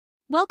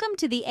Welcome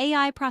to the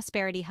AI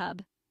Prosperity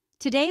Hub.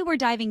 Today we're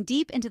diving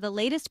deep into the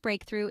latest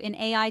breakthrough in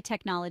AI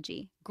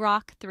technology,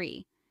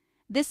 Grok-3.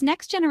 This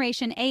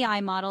next-generation AI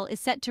model is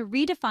set to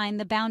redefine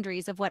the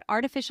boundaries of what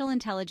artificial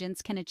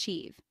intelligence can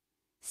achieve.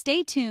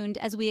 Stay tuned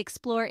as we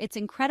explore its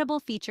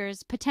incredible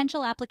features,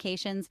 potential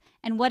applications,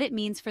 and what it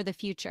means for the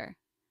future.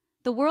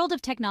 The world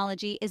of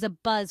technology is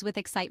abuzz with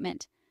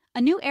excitement. A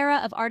new era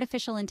of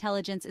artificial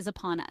intelligence is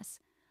upon us.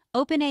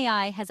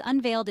 OpenAI has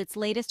unveiled its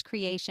latest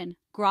creation,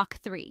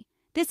 Grok-3.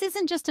 This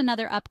isn't just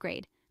another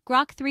upgrade.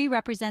 Grok-3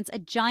 represents a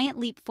giant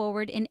leap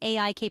forward in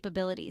AI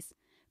capabilities.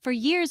 For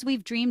years,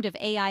 we've dreamed of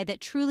AI that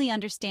truly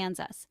understands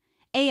us.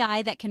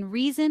 AI that can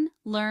reason,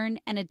 learn,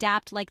 and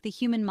adapt like the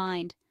human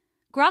mind.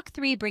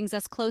 Grok-3 brings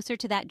us closer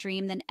to that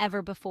dream than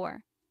ever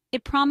before.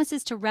 It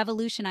promises to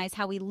revolutionize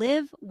how we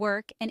live,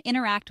 work, and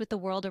interact with the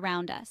world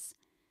around us.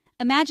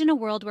 Imagine a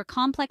world where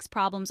complex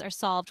problems are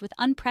solved with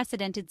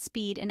unprecedented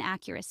speed and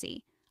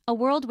accuracy. A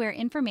world where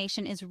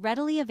information is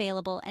readily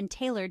available and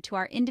tailored to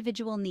our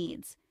individual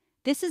needs.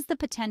 This is the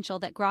potential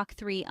that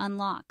Grok-3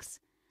 unlocks.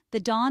 The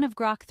dawn of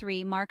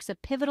Grok-3 marks a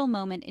pivotal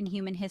moment in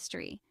human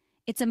history.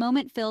 It's a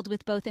moment filled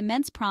with both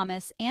immense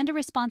promise and a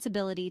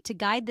responsibility to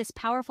guide this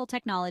powerful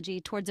technology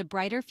towards a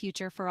brighter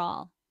future for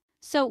all.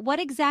 So,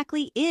 what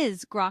exactly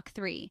is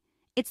Grok-3?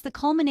 It's the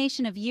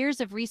culmination of years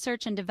of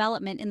research and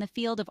development in the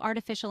field of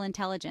artificial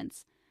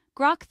intelligence.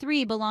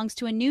 Grok-3 belongs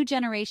to a new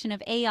generation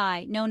of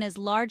AI known as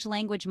large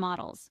language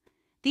models.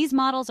 These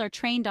models are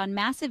trained on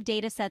massive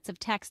datasets of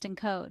text and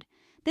code.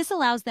 This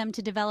allows them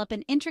to develop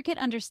an intricate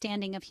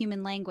understanding of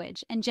human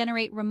language and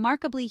generate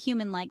remarkably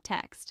human-like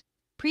text.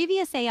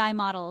 Previous AI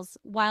models,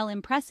 while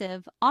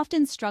impressive,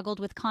 often struggled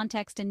with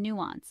context and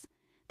nuance.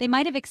 They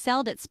might have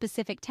excelled at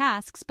specific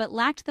tasks but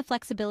lacked the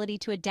flexibility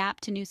to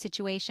adapt to new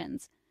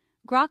situations.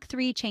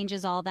 Grok-3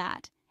 changes all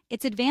that.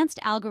 Its advanced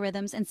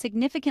algorithms and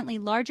significantly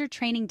larger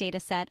training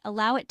dataset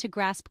allow it to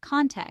grasp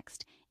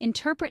context,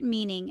 interpret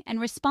meaning, and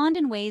respond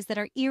in ways that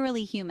are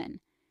eerily human.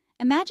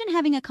 Imagine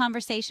having a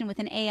conversation with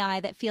an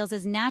AI that feels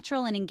as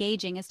natural and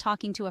engaging as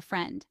talking to a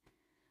friend.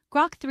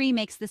 Grok-3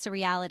 makes this a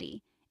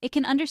reality. It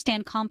can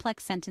understand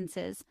complex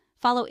sentences,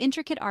 follow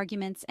intricate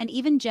arguments, and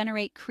even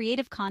generate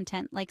creative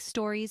content like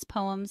stories,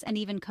 poems, and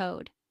even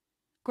code.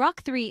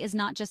 Grok-3 is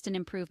not just an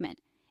improvement.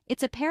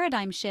 It's a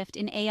paradigm shift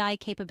in AI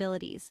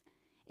capabilities.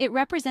 It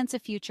represents a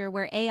future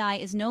where AI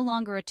is no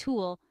longer a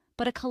tool,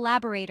 but a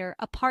collaborator,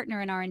 a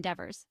partner in our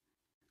endeavors.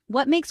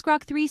 What makes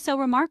Grok-3 so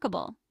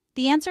remarkable?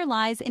 The answer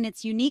lies in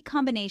its unique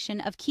combination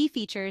of key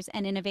features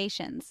and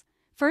innovations.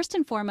 First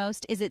and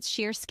foremost is its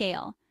sheer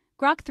scale.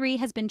 Grok-3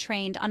 has been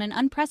trained on an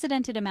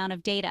unprecedented amount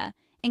of data,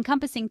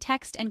 encompassing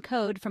text and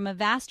code from a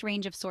vast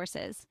range of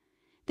sources.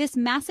 This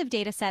massive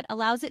dataset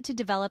allows it to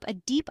develop a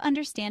deep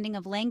understanding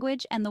of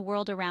language and the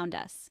world around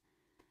us.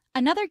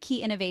 Another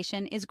key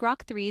innovation is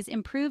Grok-3's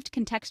improved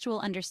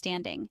contextual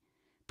understanding.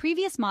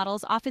 Previous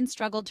models often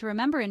struggled to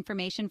remember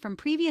information from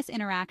previous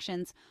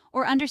interactions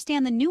or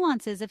understand the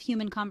nuances of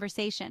human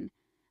conversation.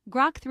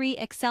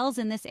 Grok-3 excels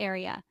in this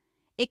area.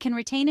 It can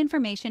retain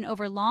information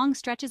over long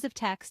stretches of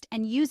text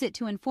and use it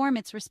to inform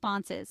its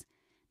responses,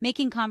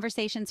 making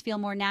conversations feel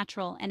more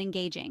natural and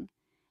engaging.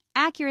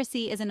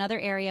 Accuracy is another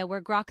area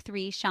where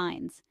Grok-3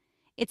 shines.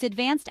 Its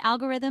advanced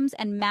algorithms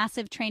and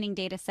massive training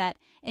dataset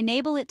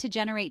enable it to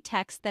generate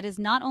text that is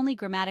not only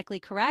grammatically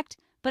correct,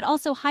 but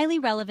also highly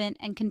relevant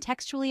and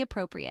contextually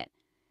appropriate.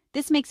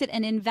 This makes it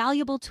an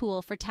invaluable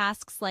tool for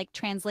tasks like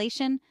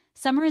translation,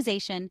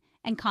 summarization,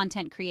 and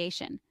content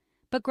creation.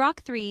 But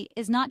Grok-3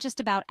 is not just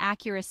about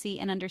accuracy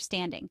and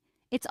understanding.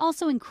 It's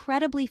also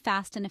incredibly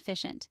fast and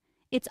efficient.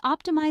 Its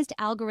optimized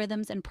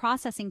algorithms and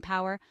processing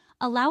power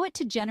allow it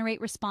to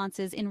generate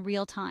responses in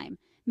real time,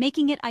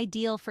 making it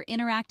ideal for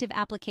interactive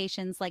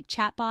applications like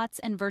chatbots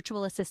and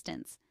virtual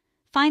assistants.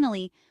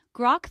 Finally,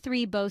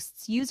 Grok-3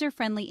 boasts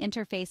user-friendly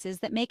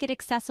interfaces that make it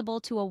accessible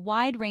to a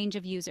wide range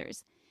of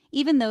users,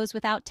 even those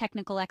without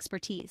technical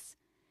expertise.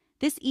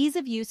 This ease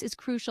of use is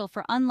crucial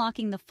for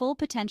unlocking the full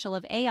potential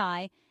of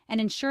AI and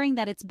ensuring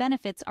that its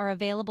benefits are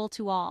available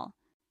to all.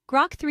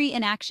 Grok-3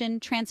 in action,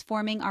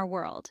 transforming our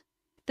world.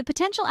 The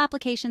potential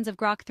applications of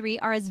Grok-3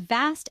 are as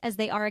vast as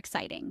they are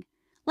exciting.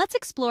 Let's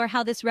explore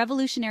how this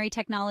revolutionary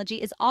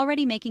technology is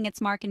already making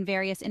its mark in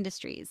various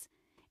industries.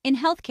 In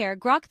healthcare,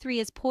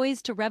 Grok-3 is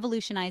poised to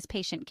revolutionize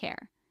patient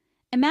care.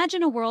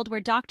 Imagine a world where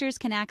doctors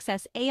can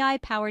access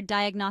AI-powered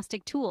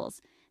diagnostic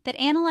tools that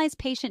analyze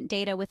patient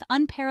data with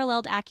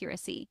unparalleled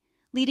accuracy,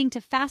 leading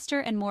to faster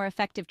and more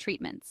effective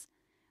treatments.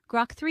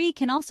 Grok-3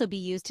 can also be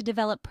used to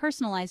develop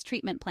personalized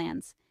treatment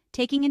plans,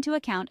 taking into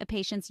account a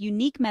patient's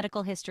unique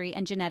medical history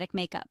and genetic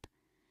makeup.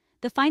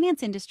 The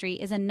finance industry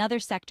is another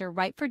sector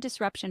ripe for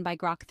disruption by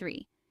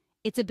Grok-3.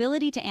 Its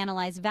ability to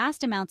analyze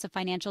vast amounts of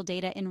financial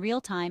data in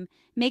real time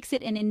makes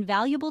it an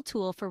invaluable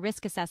tool for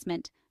risk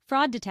assessment,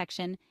 fraud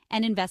detection,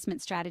 and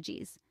investment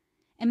strategies.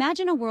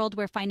 Imagine a world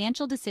where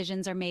financial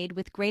decisions are made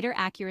with greater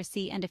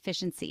accuracy and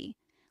efficiency,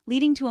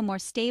 leading to a more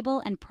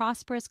stable and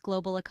prosperous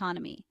global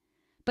economy.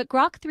 But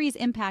Grok-3's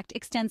impact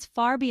extends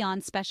far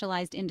beyond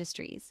specialized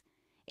industries.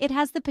 It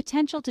has the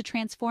potential to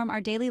transform our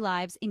daily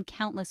lives in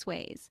countless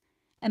ways.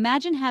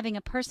 Imagine having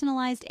a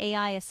personalized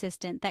AI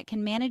assistant that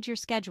can manage your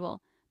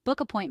schedule, book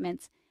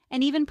appointments,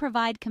 and even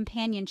provide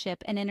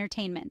companionship and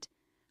entertainment.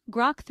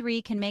 Grok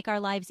 3 can make our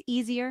lives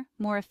easier,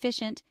 more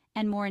efficient,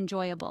 and more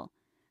enjoyable.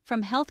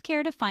 From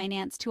healthcare to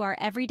finance to our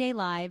everyday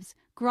lives,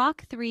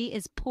 Grok 3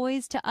 is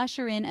poised to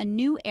usher in a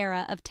new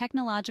era of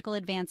technological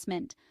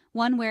advancement,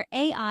 one where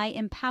AI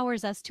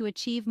empowers us to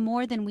achieve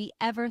more than we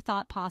ever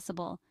thought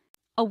possible.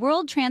 A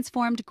world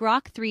transformed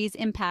Grok 3's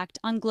impact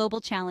on global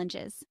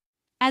challenges.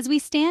 As we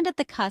stand at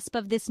the cusp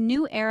of this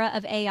new era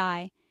of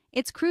AI,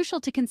 it's crucial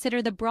to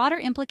consider the broader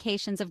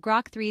implications of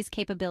Grok 3's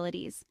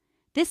capabilities.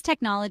 This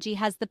technology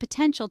has the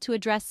potential to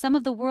address some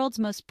of the world's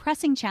most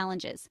pressing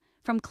challenges,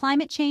 from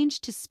climate change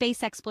to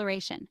space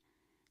exploration.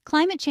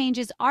 Climate change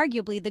is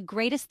arguably the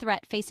greatest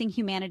threat facing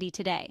humanity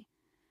today.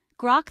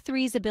 Grok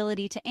 3's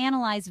ability to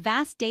analyze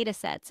vast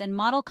datasets and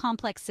model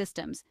complex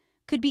systems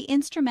could be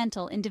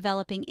instrumental in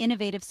developing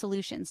innovative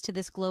solutions to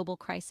this global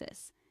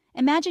crisis.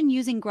 Imagine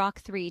using Grok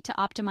 3 to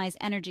optimize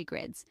energy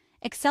grids,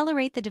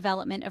 accelerate the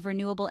development of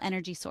renewable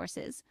energy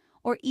sources,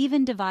 or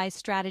even devise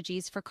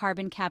strategies for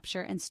carbon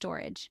capture and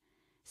storage.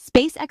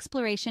 Space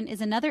exploration is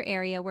another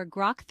area where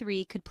Grok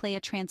 3 could play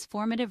a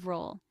transformative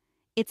role.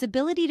 Its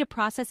ability to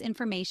process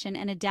information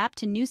and adapt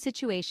to new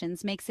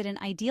situations makes it an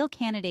ideal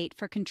candidate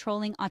for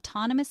controlling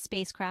autonomous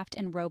spacecraft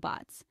and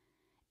robots.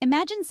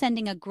 Imagine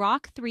sending a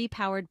Grok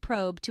 3-powered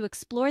probe to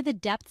explore the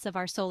depths of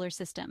our solar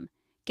system,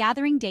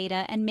 gathering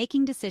data and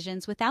making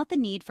decisions without the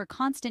need for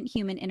constant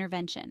human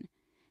intervention.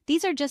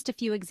 These are just a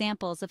few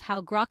examples of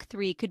how Grok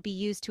 3 could be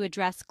used to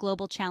address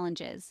global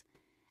challenges.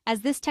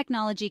 As this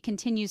technology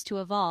continues to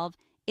evolve,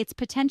 its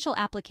potential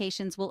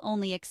applications will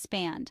only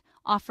expand,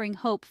 offering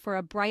hope for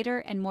a brighter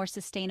and more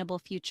sustainable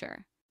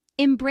future.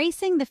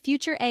 Embracing the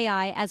future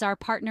AI as our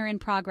partner in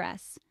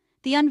progress.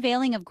 The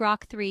unveiling of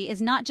Grok 3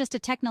 is not just a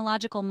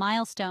technological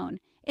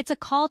milestone, it's a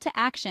call to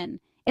action.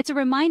 It's a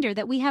reminder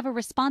that we have a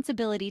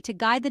responsibility to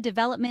guide the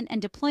development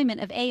and deployment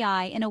of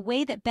AI in a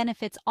way that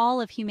benefits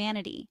all of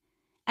humanity.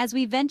 As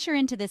we venture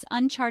into this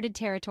uncharted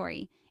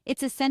territory,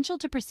 it's essential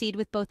to proceed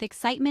with both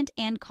excitement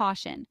and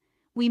caution.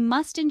 We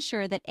must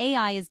ensure that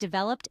AI is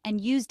developed and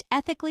used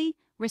ethically,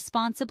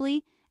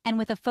 responsibly, and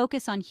with a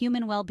focus on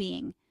human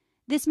well-being.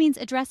 This means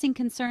addressing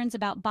concerns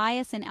about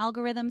bias in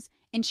algorithms,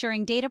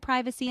 ensuring data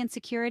privacy and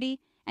security,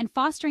 and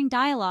fostering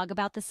dialogue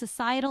about the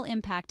societal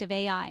impact of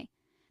AI.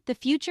 The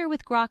future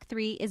with Grok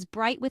 3 is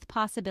bright with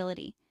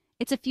possibility.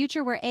 It's a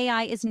future where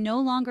AI is no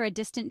longer a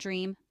distant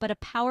dream, but a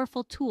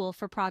powerful tool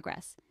for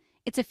progress.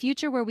 It's a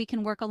future where we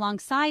can work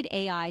alongside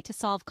AI to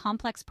solve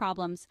complex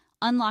problems,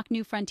 unlock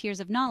new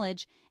frontiers of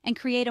knowledge, and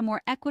create a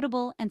more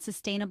equitable and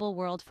sustainable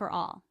world for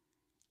all.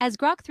 As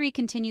Grok 3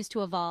 continues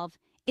to evolve,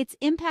 its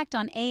impact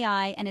on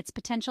AI and its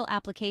potential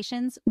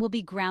applications will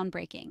be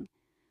groundbreaking.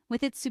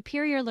 With its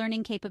superior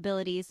learning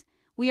capabilities,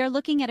 we are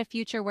looking at a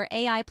future where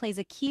AI plays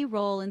a key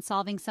role in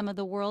solving some of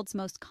the world's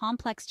most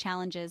complex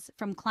challenges,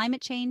 from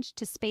climate change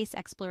to space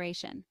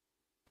exploration.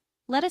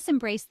 Let us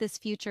embrace this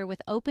future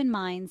with open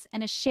minds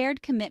and a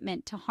shared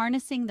commitment to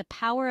harnessing the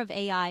power of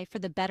AI for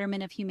the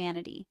betterment of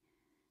humanity.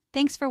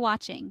 Thanks for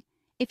watching.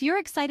 If you're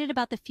excited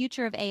about the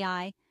future of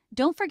AI,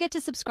 don't forget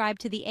to subscribe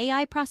to the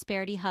AI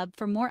Prosperity Hub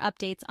for more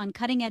updates on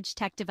cutting-edge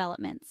tech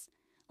developments.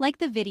 Like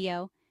the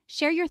video,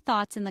 share your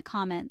thoughts in the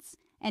comments,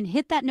 and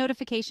hit that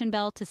notification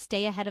bell to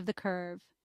stay ahead of the curve.